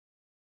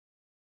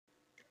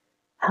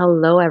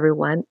Hello,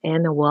 everyone,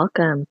 and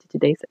welcome to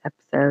today's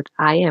episode.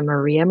 I am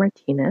Maria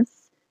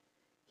Martinez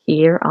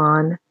here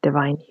on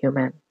Divine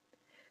Human.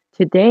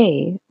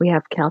 Today, we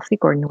have Kelsey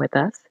Gordon with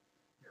us,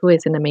 who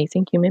is an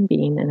amazing human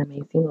being, an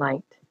amazing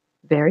light,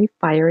 very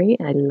fiery,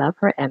 and I love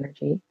her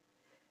energy.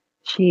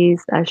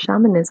 She's a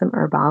shamanism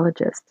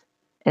herbologist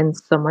and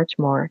so much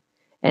more.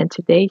 And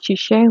today, she's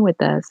sharing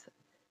with us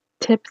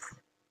tips,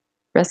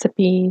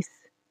 recipes,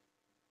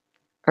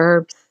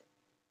 herbs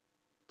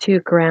to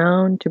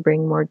ground, to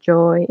bring more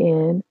joy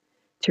in,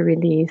 to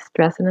release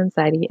stress and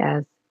anxiety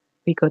as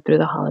we go through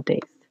the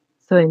holidays.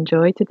 So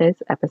enjoy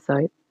today's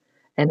episode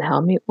and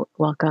help me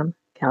welcome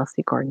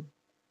Kelsey Gordon.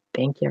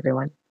 Thank you,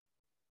 everyone.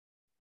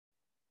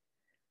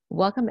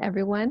 Welcome,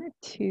 everyone,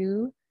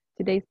 to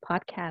today's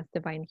podcast,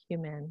 Divine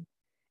Human.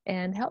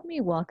 And help me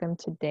welcome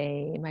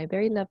today my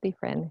very lovely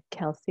friend,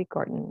 Kelsey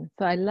Gordon.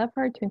 So I'd love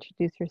her to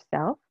introduce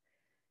herself.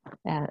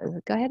 Go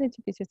ahead and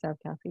introduce yourself,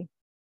 Kelsey.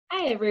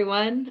 Hi,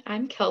 everyone.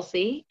 I'm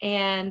Kelsey,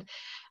 and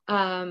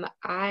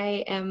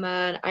I am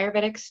an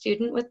Ayurvedic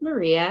student with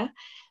Maria,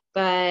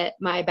 but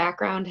my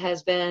background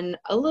has been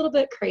a little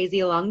bit crazy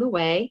along the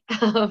way.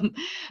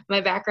 My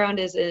background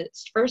is it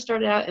first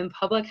started out in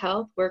public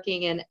health,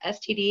 working in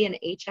STD and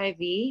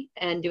HIV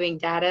and doing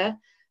data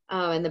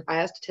in the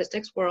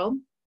biostatistics world.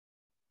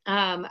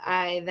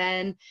 I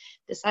then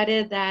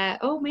decided that,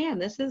 oh man,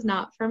 this is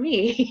not for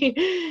me.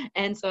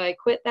 And so I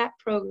quit that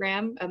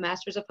program, a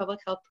Master's of Public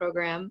Health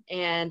program,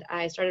 and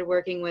I started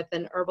working with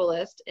an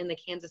herbalist in the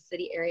Kansas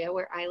City area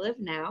where I live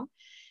now.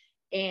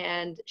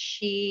 And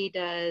she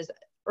does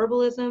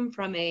herbalism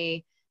from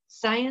a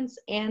science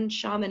and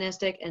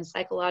shamanistic and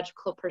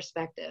psychological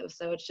perspective.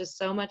 So it's just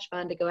so much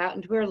fun to go out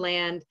into her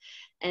land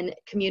and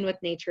commune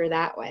with nature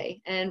that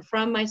way. And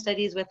from my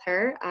studies with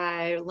her,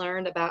 I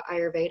learned about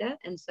Ayurveda.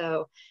 And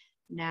so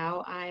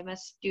now I'm a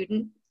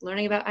student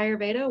learning about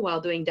Ayurveda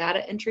while doing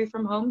data entry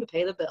from home to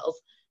pay the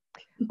bills.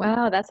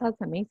 Wow, that sounds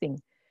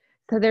amazing.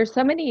 So there's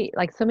so many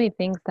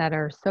things that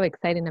are so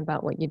exciting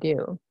about what you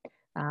do.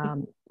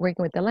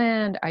 Working with the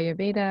land,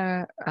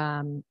 Ayurveda,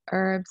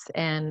 herbs,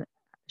 and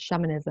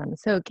shamanism.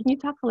 So can you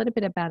talk a little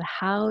bit about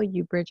how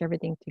you bridge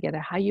everything together,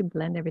 how you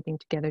blend everything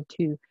together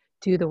to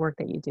do the work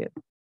that you do?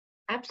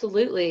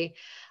 Absolutely.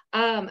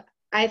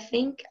 I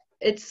think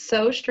it's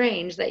so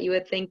strange that you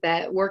would think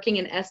that working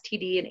in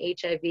STD and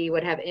HIV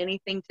would have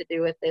anything to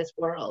do with this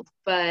world.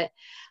 But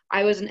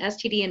I was an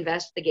STD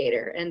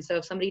investigator. And so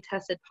if somebody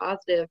tested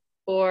positive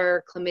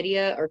for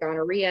chlamydia or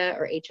gonorrhea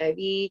or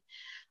HIV,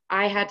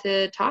 I had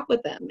to talk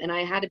with them and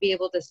I had to be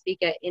able to speak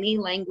at any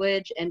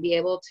language and be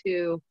able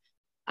to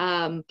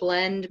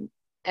blend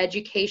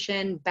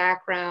education,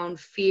 background,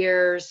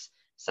 fears,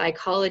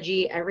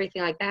 psychology,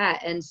 everything like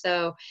that. And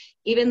so,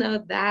 even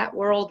though that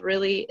world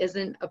really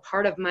isn't a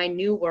part of my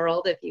new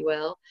world, if you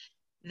will,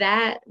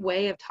 that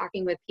way of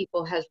talking with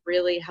people has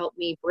really helped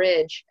me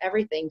bridge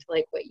everything to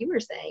like what you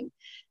were saying.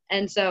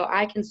 And so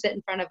I can sit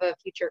in front of a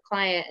future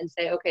client and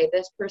say, okay,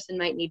 this person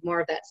might need more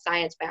of that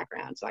science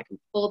background. So I can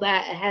pull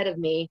that ahead of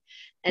me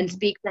and Mhm.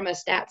 speak from a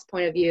stats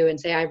point of view and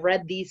say, I've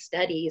read these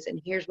studies and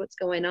here's what's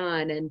going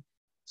on. And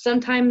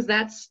sometimes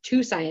that's too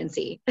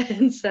sciencey.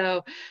 And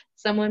so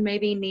someone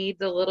maybe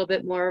needs a little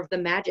bit more of the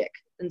magic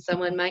and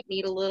someone might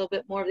need a little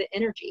bit more of the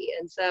energy.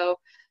 And so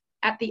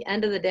at the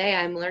end of the day,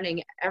 I'm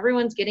learning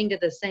everyone's getting to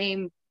the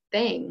same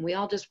thing. We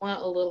all just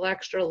want a little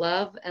extra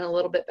love and a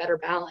little bit better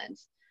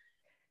balance.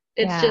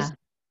 It's Yeah. just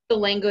the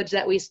language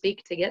that we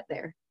speak to get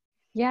there.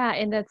 Yeah,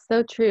 and that's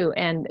so true.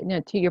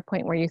 And to your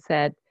point where you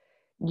said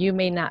you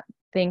may not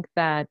think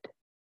that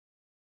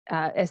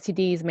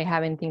STDs may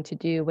have anything to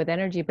do with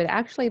energy, but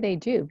actually they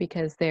do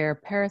because they're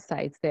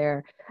parasites,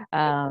 they're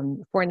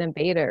foreign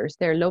invaders,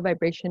 they're low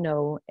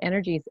vibrational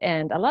energies.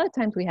 And a lot of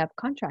times we have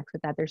contracts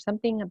with that. There's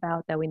something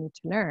about that we need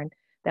to learn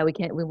that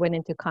we went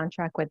into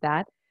contract with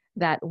that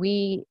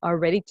we are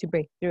ready to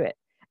break through it.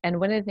 And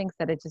one of the things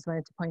that I just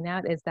wanted to point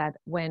out is that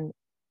when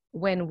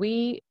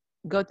we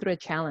go through a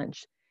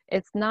challenge,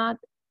 it's not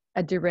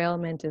a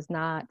derailment, is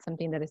not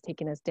something that is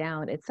taking us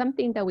down. It's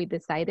something that we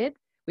decided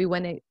we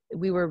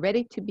were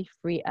ready to be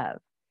free of.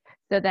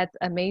 So that's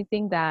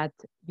amazing that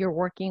you're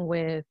working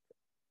with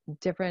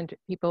different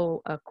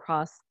people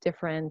across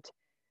different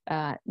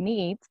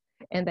needs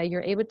and that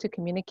you're able to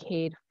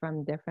communicate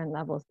from different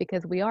levels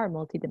because we are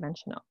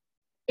multidimensional.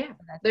 Yeah,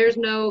 So that's there's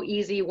no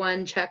easy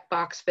one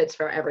checkbox fits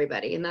for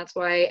everybody. And that's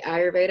why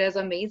Ayurveda is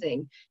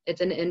amazing.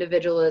 It's an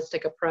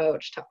individualistic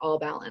approach to all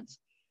balance.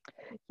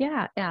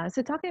 yeah, yeah.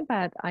 So talking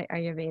about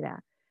Ayurveda,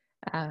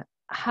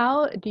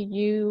 how do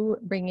you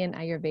bring in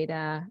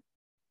Ayurveda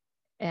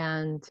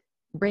and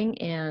bring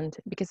in,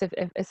 because if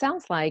it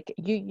sounds like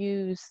you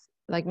use,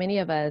 like many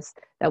of us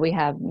that we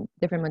have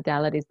different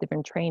modalities,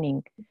 different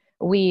training,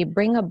 we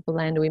bring a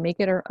blend, we make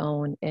it our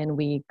own, and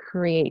we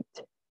create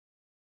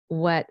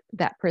what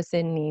that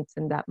person needs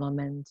in that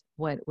moment,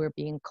 what we're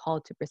being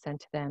called to present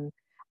to them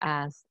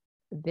as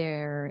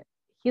their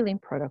healing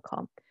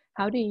protocol.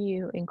 How do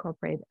you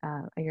incorporate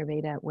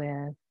Ayurveda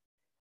with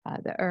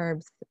the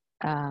herbs,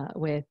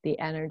 with the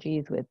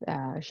energies, with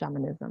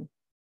shamanism?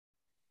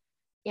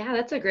 Yeah,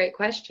 that's a great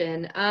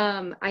question.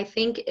 I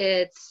think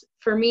it's,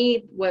 for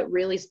me, what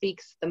really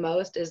speaks the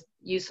most is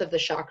use of the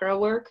chakra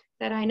work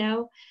that I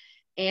know.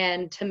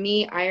 And to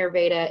me,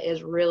 Ayurveda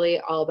is really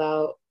all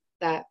about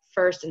that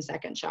first and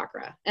second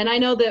chakra. And I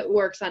know that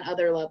works on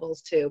other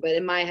levels too, but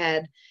in my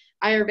head,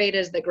 Ayurveda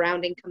is the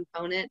grounding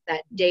component,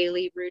 that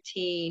daily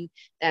routine,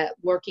 that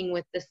working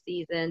with the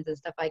seasons and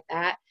stuff like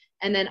that.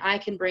 And then I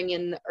can bring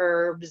in the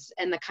herbs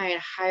and the kind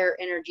of higher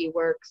energy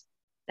works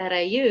that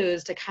I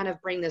use to kind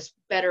of bring this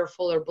better,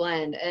 fuller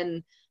blend.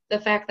 And the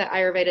fact that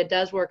Ayurveda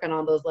does work on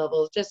all those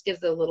levels just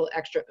gives a little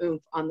extra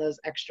oomph on those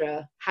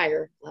extra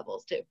higher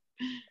levels too.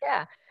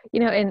 Yeah.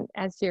 And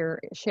as you're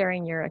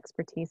sharing your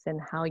expertise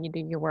and how you do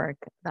your work,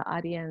 the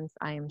audience,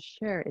 I am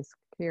sure, is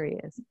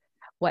curious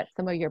what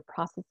some of your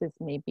processes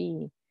may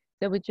be.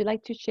 So would you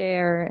like to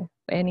share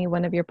any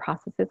one of your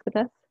processes with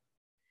us?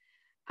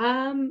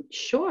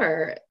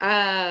 Sure.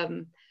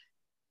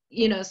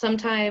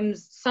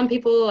 Sometimes some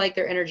people, like,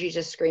 their energy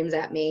just screams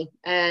at me.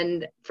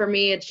 And for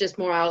me, it's just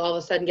more, I'll all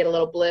of a sudden get a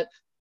little blip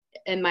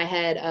in my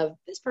head of,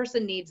 this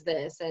person needs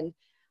this. And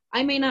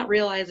I may not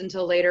realize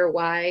until later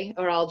why,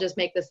 or I'll just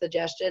make the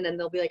suggestion and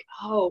they'll be like,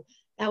 oh,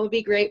 that would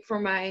be great for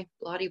my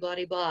blah, blah,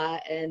 blah.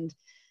 And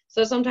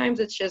so sometimes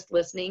it's just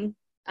listening.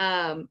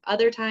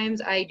 Other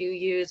times I do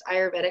use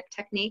Ayurvedic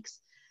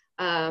techniques.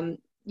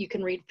 You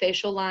can read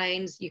facial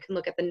lines, you can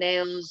look at the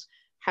nails,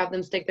 have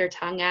them stick their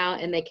tongue out,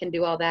 and they can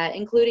do all that,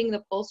 including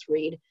the pulse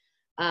read.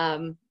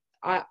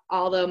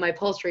 Although my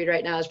pulse read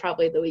right now is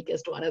probably the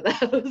weakest one of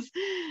those.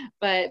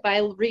 But by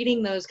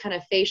reading those kind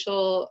of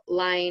facial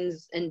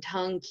lines and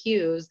tongue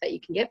cues that you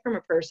can get from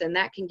a person,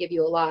 that can give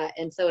you a lot.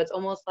 And so it's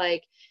almost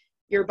like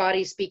your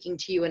body's speaking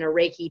to you in a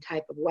Reiki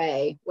type of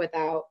way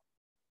without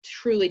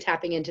truly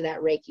tapping into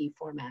that Reiki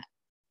format.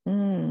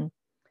 Mm,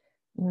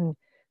 mm.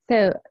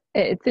 So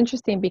it's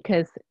interesting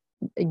because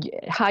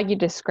how you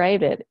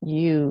described it,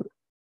 you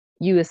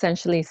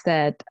essentially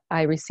said,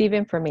 I receive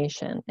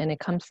information and it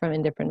comes from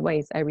in different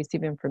ways. I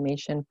receive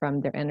information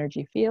from their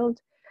energy field.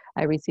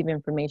 I receive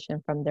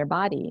information from their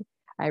body.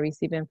 I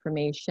receive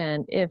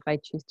information if I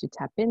choose to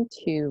tap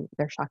into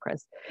their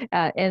chakras.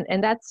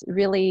 And that's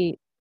really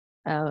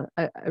a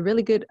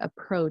really good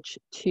approach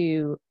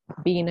to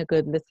being a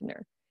good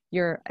listener.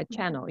 You're a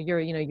channel.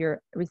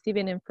 You're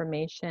receiving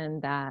information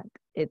that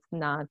it's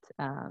not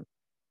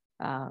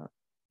uh,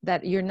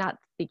 that you're not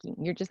seeking.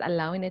 You're just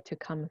allowing it to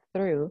come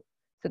through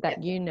so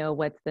that you know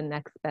what's the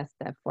next best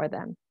step for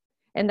them.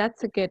 And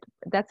that's a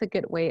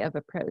good way of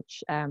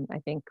approach. I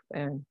think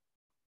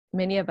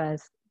many of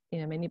us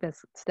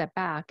step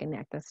back and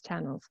act as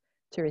channels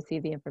to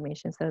receive the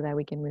information so that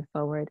we can move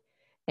forward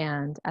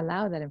and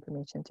allow that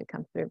information to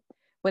come through.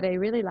 What I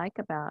really like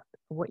about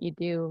what you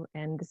do,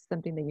 and this is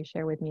something that you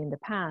shared with me in the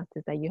past,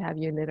 is that you have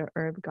your little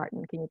herb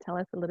garden. Can you tell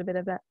us a little bit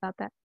about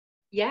that?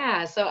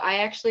 Yeah, so I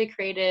actually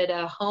created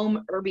a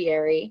home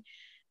herbiary.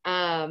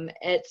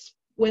 It's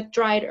with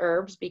dried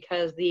herbs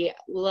because the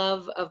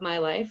love of my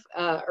life,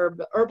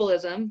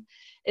 herbalism,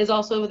 is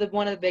also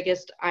one of the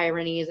biggest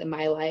ironies in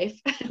my life,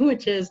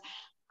 which is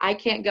I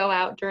can't go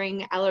out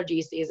during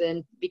allergy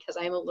season because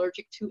I'm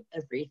allergic to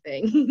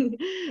everything.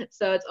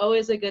 So it's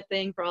always a good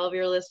thing for all of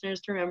your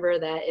listeners to remember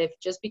that if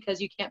just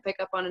because you can't pick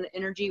up on an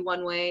energy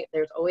one way,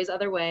 there's always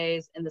other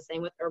ways, and the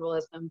same with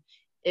herbalism.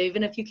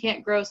 Even if you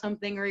can't grow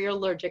something or you're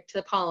allergic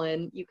to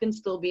pollen, you can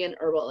still be an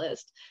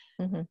herbalist.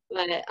 Mm-hmm.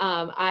 But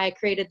I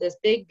created this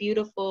big,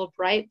 beautiful,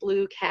 bright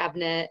blue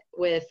cabinet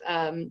with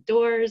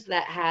doors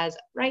that has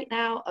right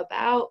now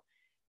about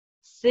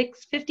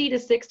 50 to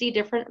 60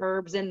 different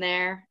herbs in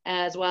there,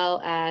 as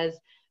well as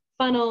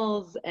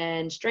funnels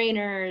and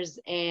strainers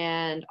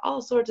and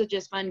all sorts of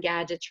just fun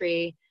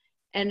gadgetry.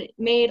 And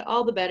made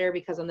all the better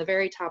because on the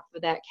very top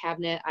of that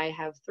cabinet, I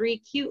have 3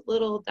 cute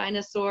little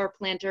dinosaur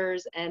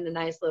planters and a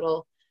nice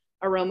little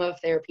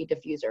aromatherapy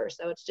diffuser.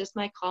 So it's just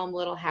my calm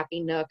little happy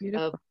nook of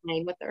Beautiful,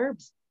 playing with the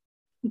herbs.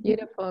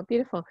 beautiful,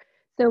 beautiful.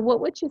 So, what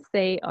would you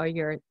say are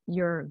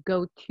your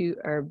go-to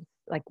herbs?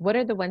 Like, what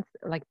are the ones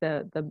like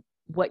the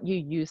what you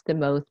use the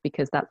most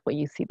because that's what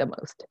you see the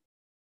most?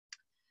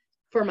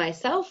 For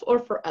myself or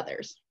for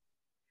others?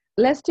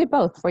 Let's do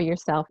both for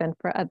yourself and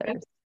for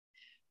others.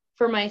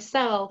 For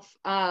myself,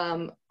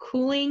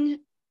 cooling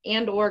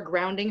and or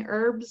grounding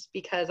herbs,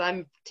 because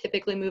I'm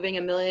typically moving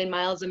a million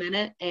miles a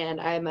minute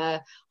and I'm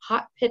a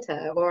hot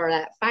pitta, or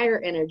that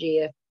fire energy,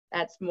 if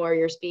that's more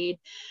your speed.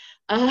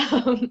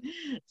 Um,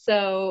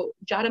 so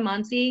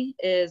Jatamansi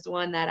is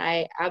one that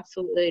I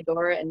absolutely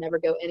adore and never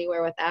go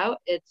anywhere without.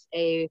 It's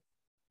a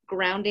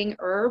grounding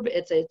herb.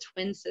 It's a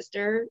twin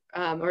sister,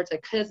 or it's a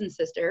cousin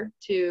sister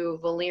to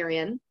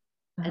valerian.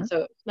 Uh-huh. And so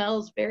it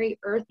smells very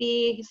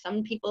earthy.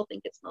 Some people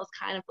think it smells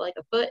kind of like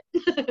a foot,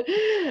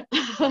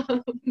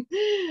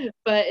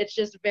 but it's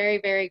just very,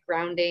 very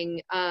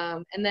grounding.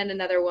 And then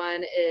another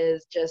one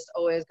is just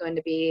always going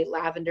to be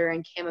lavender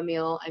and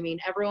chamomile. I mean,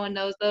 everyone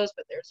knows those,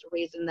 but there's a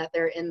reason that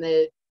they're in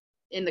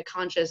the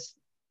conscious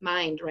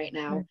mind right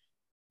now.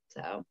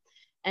 So,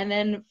 and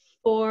then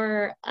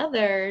for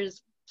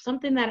others,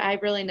 something that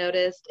I've really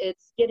noticed,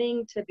 it's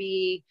getting to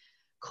be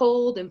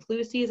cold and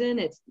flu season.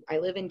 I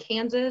live in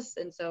Kansas,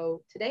 and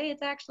so today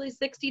it's actually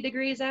 60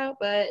 degrees out,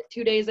 but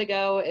 2 days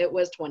ago it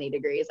was 20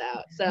 degrees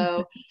out.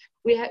 So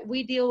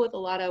we deal with a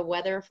lot of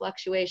weather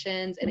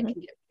fluctuations, and it Mhm.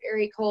 can get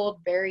very cold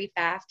very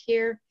fast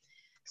here.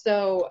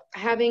 So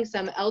having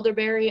some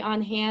elderberry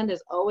on hand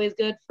is always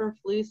good for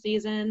flu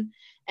season,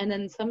 and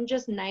then some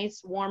just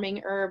nice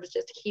warming herbs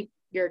just to keep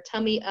your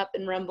tummy up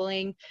and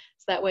rumbling,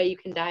 so that way you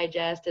can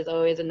digest, is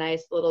always a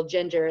nice little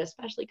ginger,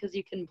 especially because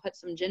you can put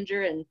some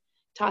ginger and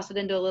toss it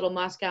into a little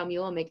Moscow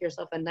Mule and make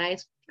yourself a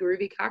nice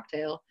groovy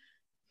cocktail.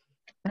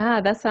 Ah,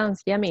 that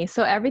sounds yummy.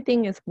 So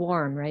everything is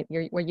warm, right?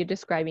 What you're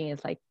describing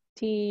is like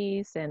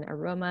teas and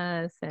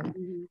aromas and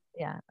Mhm.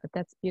 yeah,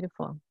 that's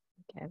beautiful.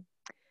 Okay.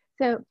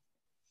 So,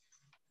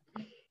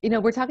 you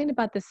know, we're talking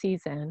about the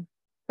season,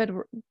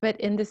 but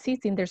in the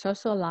season, there's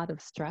also a lot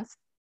of stress.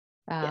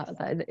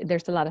 Yes.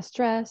 There's a lot of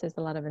stress. There's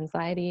a lot of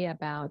anxiety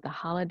about the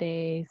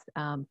holidays,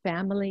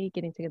 family,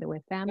 getting together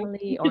with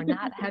family, or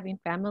not having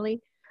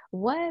family.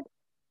 What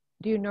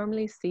do you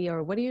normally see,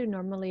 or what do you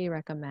normally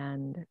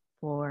recommend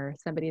for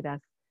somebody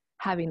that's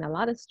having a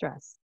lot of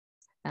stress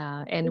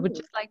and would Ooh.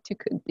 just like to,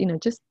 you know,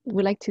 just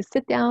would like to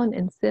sit down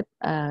and sip,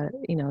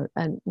 you know,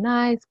 a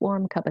nice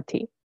warm cup of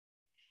tea?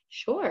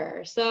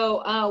 Sure.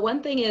 So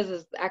one thing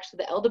is actually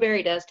the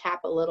elderberry does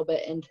tap a little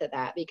bit into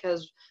that,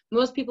 because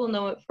most people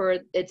know it for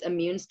its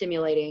immune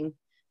stimulating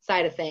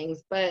side of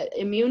things, but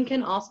immune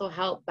can also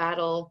help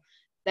battle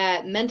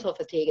that mental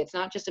fatigue. It's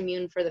not just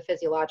immune for the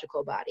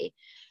physiological body.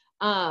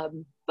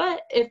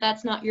 But if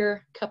that's not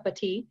your cup of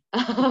tea,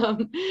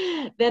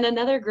 then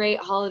another great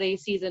holiday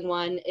season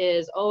one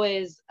is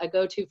always a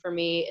go-to for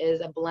me, is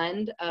a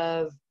blend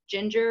of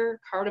ginger,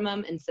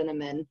 cardamom, and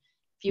cinnamon.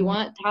 If you Mm,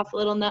 want, toss a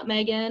little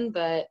nutmeg in,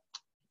 but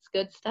it's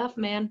good stuff,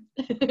 man.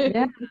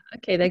 yeah.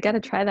 Okay, they got to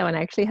try that one.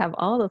 I actually have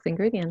all those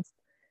ingredients.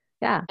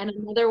 Yeah. And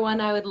another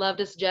one I would love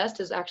to suggest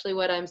is actually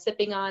what I'm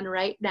sipping on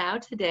right now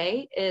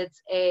today.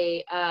 It's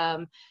a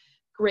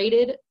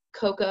grated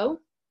cocoa Mhm.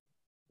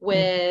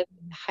 with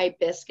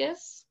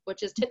hibiscus,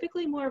 which is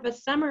typically more of a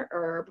summer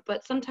herb,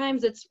 but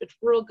sometimes it's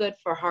real good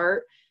for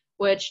heart,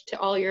 which to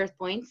all your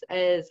points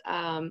is,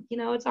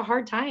 it's a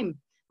hard time.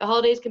 The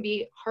holidays can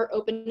be heart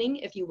opening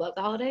if you love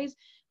the holidays,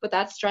 but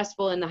that's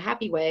stressful in the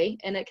happy way.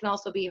 And it can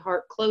also be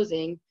heart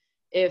closing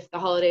if the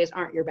holidays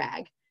aren't your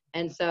bag.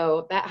 And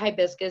so that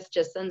hibiscus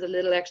just sends a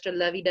little extra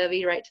lovey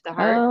dovey right to the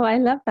heart. Oh, I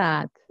love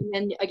that. And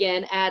then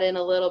again, add in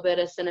a little bit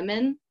of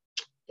cinnamon.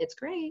 It's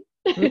great.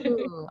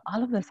 Ooh,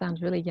 all of this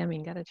sounds really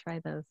yummy. Got to try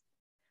those.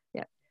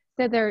 Yeah.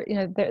 So there, you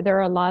know, there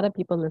are a lot of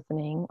people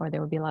listening, or there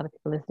will be a lot of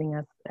people listening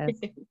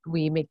as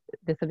we make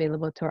this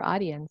available to our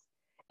audience.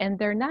 And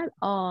they're not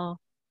all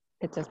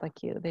it's just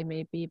like you. They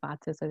may be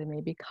vatas or they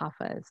may be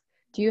kaphas.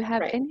 Do you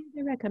have Right. any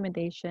other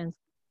recommendations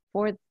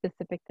for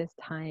specific this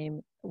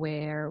time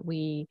where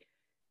we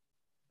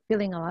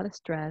feeling a lot of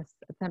stress,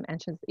 some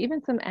anxious,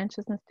 even some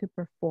anxiousness to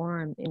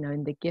perform, you know,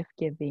 in the gift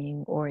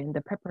giving or in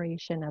the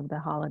preparation of the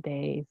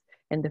holidays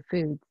and the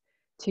foods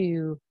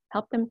to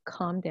help them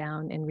calm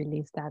down and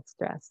release that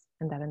stress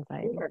and that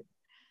anxiety? Sure.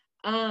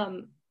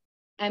 Um,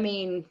 I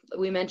mean,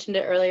 we mentioned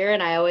it earlier,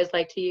 and I always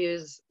like to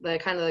use the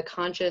kind of the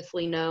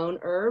consciously known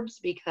herbs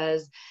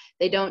because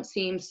they don't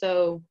seem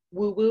so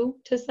woo-woo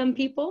to some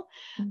people.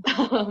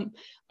 Mm. Um,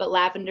 but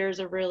lavender is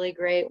a really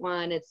great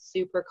one. It's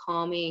super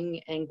calming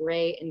and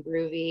great and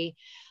groovy.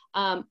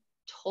 Um,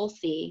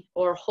 Tulsi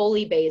or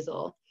holy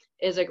basil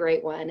is a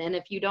great one. And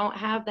if you don't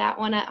have that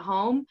one at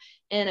home,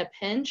 in a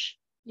pinch,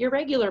 your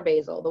regular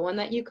basil, the one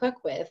that you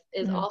cook with,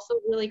 is Mm. also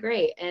really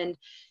great. And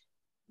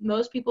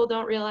most people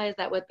don't realize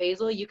that with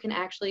basil, you can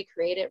actually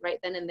create it right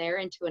then and there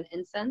into an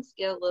incense,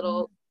 get a Mm.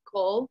 little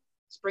coal,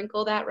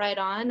 sprinkle that right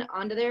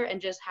onto there, and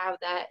just have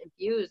that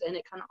infused. And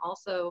it can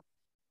also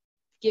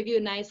give you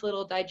a nice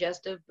little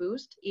digestive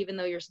boost, even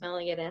though you're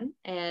smelling it in,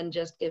 and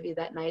just give you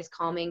that nice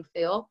calming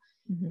feel.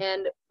 Mhm.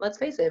 And let's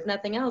face it, if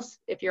nothing else,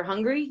 if you're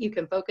hungry, you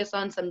can focus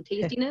on some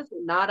tastiness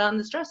and not on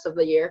the stress of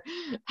the year.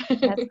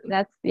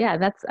 That's yeah,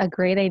 that's a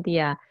great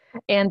idea.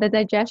 And the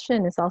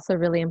digestion is also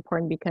really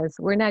important because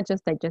we're not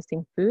just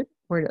digesting food,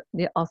 we're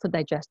also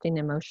digesting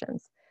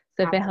emotions.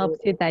 So if it helps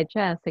you Absolutely.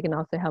 digest, it can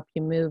also help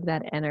you move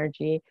that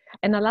energy.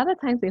 And a lot of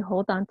times we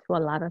hold on to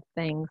a lot of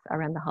things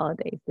around the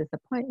holidays,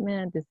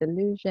 disappointment,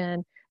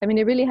 disillusion. I mean,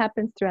 it really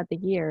happens throughout the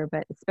year,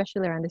 but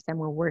especially around this time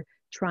where we're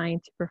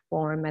trying to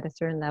perform at a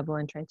certain level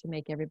and trying to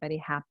make everybody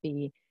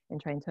happy and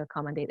trying to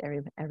accommodate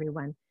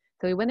everyone.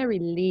 So we want to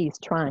release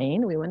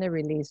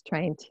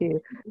trying to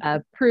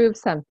prove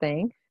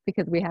something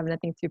because we have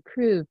nothing to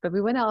prove, but we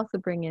want to also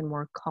bring in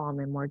more calm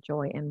and more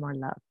joy and more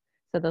love.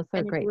 So those are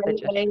And great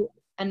suggestions.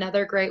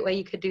 another great way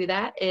you could do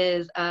that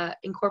is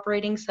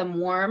incorporating some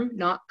warm,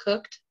 not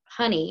cooked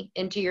honey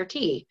into your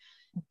tea.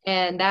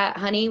 And that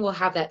honey will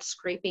have that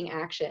scraping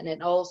action. It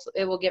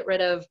will get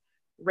rid of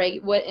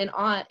what in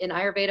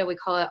Ayurveda we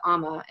call it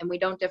ama, and we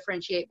don't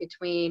differentiate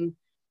between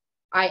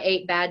I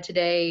ate bad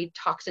today,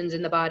 toxins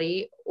in the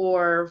body,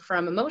 or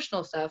from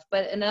emotional stuff.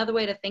 But another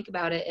way to think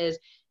about it is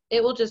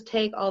it will just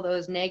take all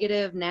those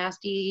negative,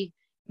 nasty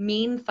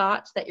mean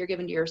thoughts that you're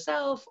giving to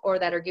yourself or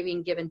that are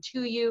given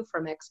to you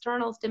from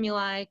external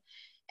stimuli.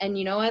 And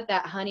you know what?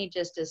 That honey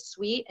just is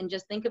sweet, and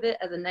just think of it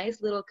as a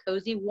nice little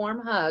cozy, warm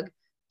hug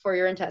for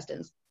your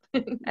intestines.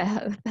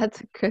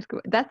 That's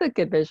a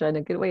good vision,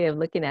 a good way of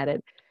looking at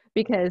it,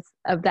 because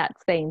of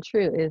that staying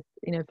true is,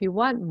 if you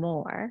want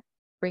more,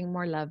 bring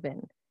more love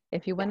in.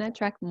 If you want to Yes,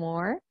 attract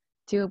more,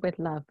 do it with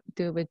love,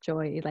 do it with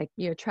joy. Like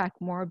you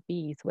attract more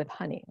bees with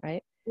honey,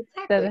 right?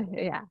 So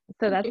exactly. yeah,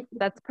 so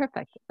that's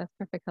perfect. That's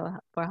perfect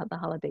for the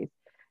holidays.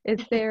 Is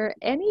there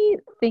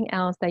anything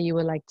else that you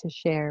would like to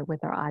share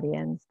with our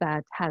audience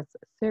that has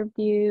served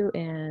you,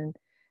 and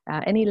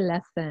any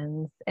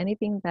lessons,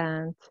 anything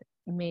that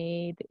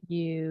made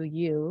you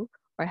you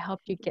or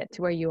helped you get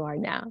to where you are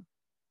now?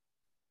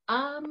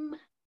 Um,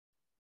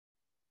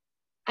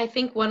 I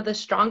think one of the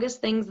strongest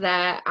things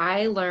that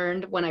I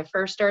learned when I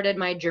first started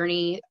my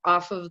journey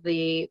off of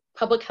the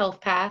public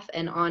health path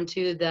and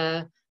onto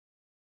the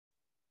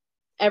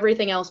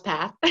everything else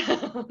path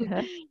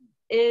Uh-huh.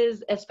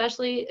 is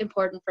especially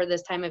important for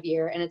this time of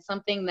year. And it's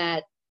something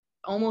that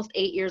almost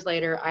 8 years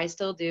later, I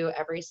still do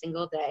every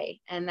single day.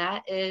 And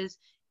that is,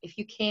 if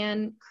you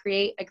can,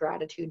 create a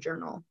gratitude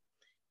journal.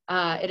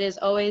 It is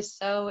always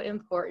so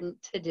important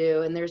to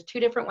do. And there's two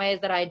different ways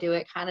that I do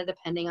it, kind of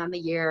depending on the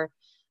year.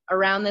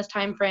 Around this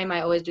time frame,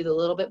 I always do the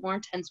little bit more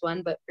intense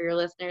one. But for your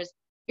listeners,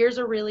 here's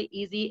a really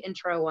easy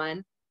intro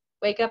one.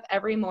 Wake up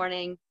every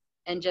morning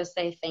and just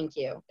say thank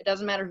you. It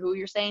doesn't matter who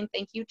you're saying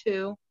thank you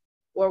to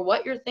or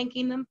what you're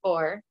thanking them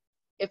for.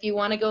 If you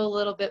want to go a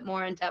little bit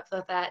more in depth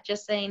with that,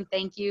 just saying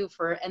thank you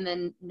for, and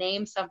then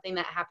name something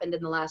that happened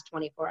in the last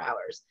 24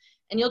 hours.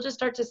 And you'll just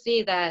start to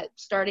see that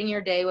starting your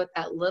day with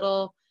that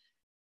little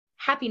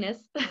happiness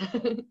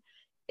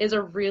is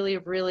a really,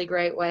 really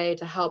great way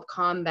to help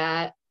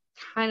combat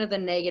kind of the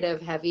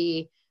negative,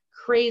 heavy,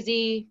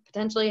 crazy,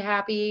 potentially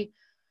happy.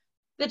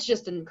 It's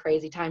just a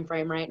crazy time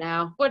frame right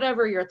now.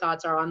 Whatever your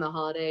thoughts are on the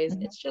holidays,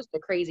 Mhm. it's just a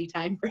crazy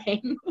time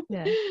frame.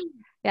 Yeah.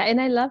 Yeah,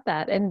 and I love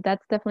that. And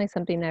that's definitely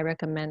something I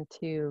recommend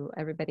to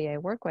everybody I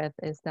work with,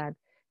 is that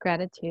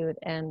gratitude,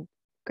 and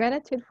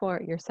gratitude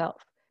for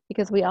yourself.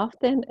 Because we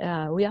often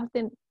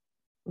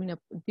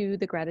do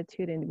the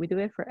gratitude and we do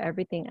it for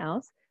everything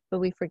else, but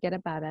we forget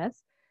about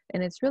us.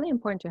 And it's really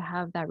important to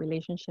have that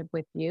relationship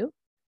with you,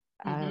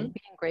 Hmm.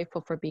 being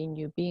grateful for being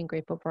you, being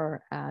grateful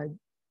for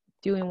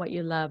doing what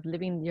you love,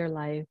 living your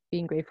life,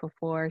 being grateful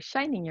for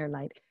shining your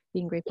light,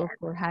 being Yeah. grateful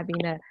for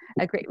having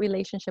a great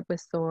relationship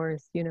with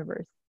source,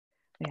 universe.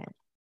 Yeah.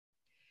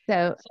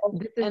 So So,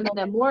 this is and then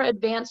a more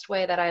advanced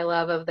way that I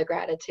love of the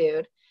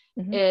gratitude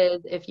mhm,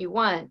 is, if you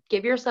want,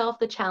 give yourself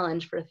the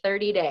challenge for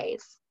 30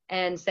 days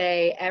and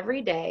say,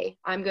 every day,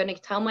 I'm going to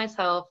tell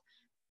myself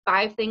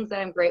 5 things that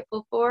I'm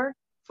grateful for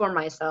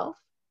myself,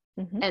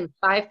 mhm. and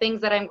 5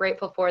 things that I'm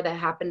grateful for that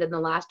happened in the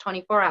last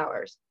 24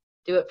 hours.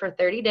 Do it for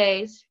 30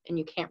 days and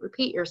you can't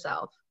repeat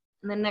yourself.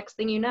 And then next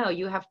thing you know,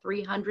 you have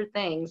 300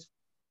 things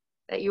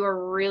that you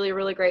are really,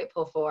 really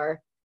grateful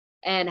for.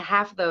 And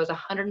half of those,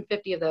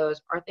 150 of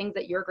those, are things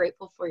that you're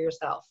grateful for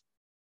yourself.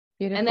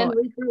 And then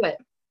Beautiful. read through it.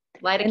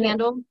 Light a And then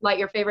candle, light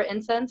your favorite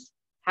incense,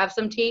 have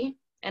some tea,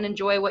 and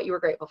enjoy what you were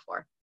grateful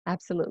for.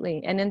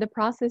 absolutely. And in the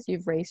process,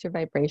 you've raised your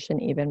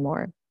vibration even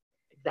more.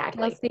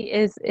 Exactly. Kelsey,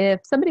 is if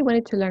somebody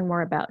wanted to learn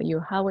more about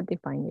you, how would they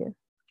find you?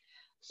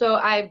 So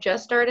I've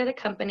just started a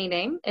company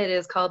name. It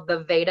is called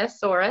the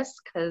Vedasaurus,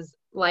 because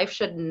life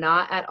should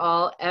not at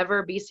all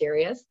ever be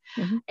serious.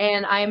 Mhm.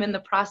 And I am in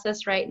the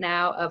process right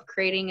now of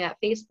creating a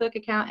Facebook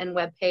account and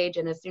webpage.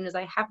 And as soon as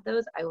I have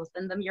those, I will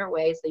send them your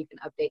way so you can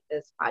update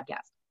this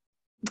podcast.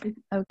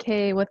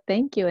 Okay, well,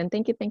 thank you. And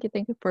thank you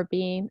for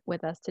being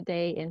with us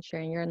today and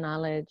sharing your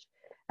knowledge,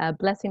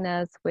 blessing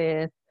us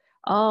with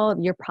all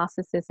your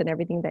processes and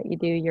everything that you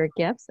do, your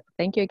gifts.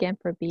 Thank you again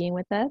for being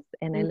with us.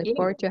 And I Thank look you.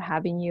 forward to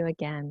having you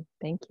again.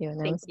 Thank you.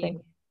 Thank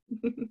Namaste.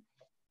 you.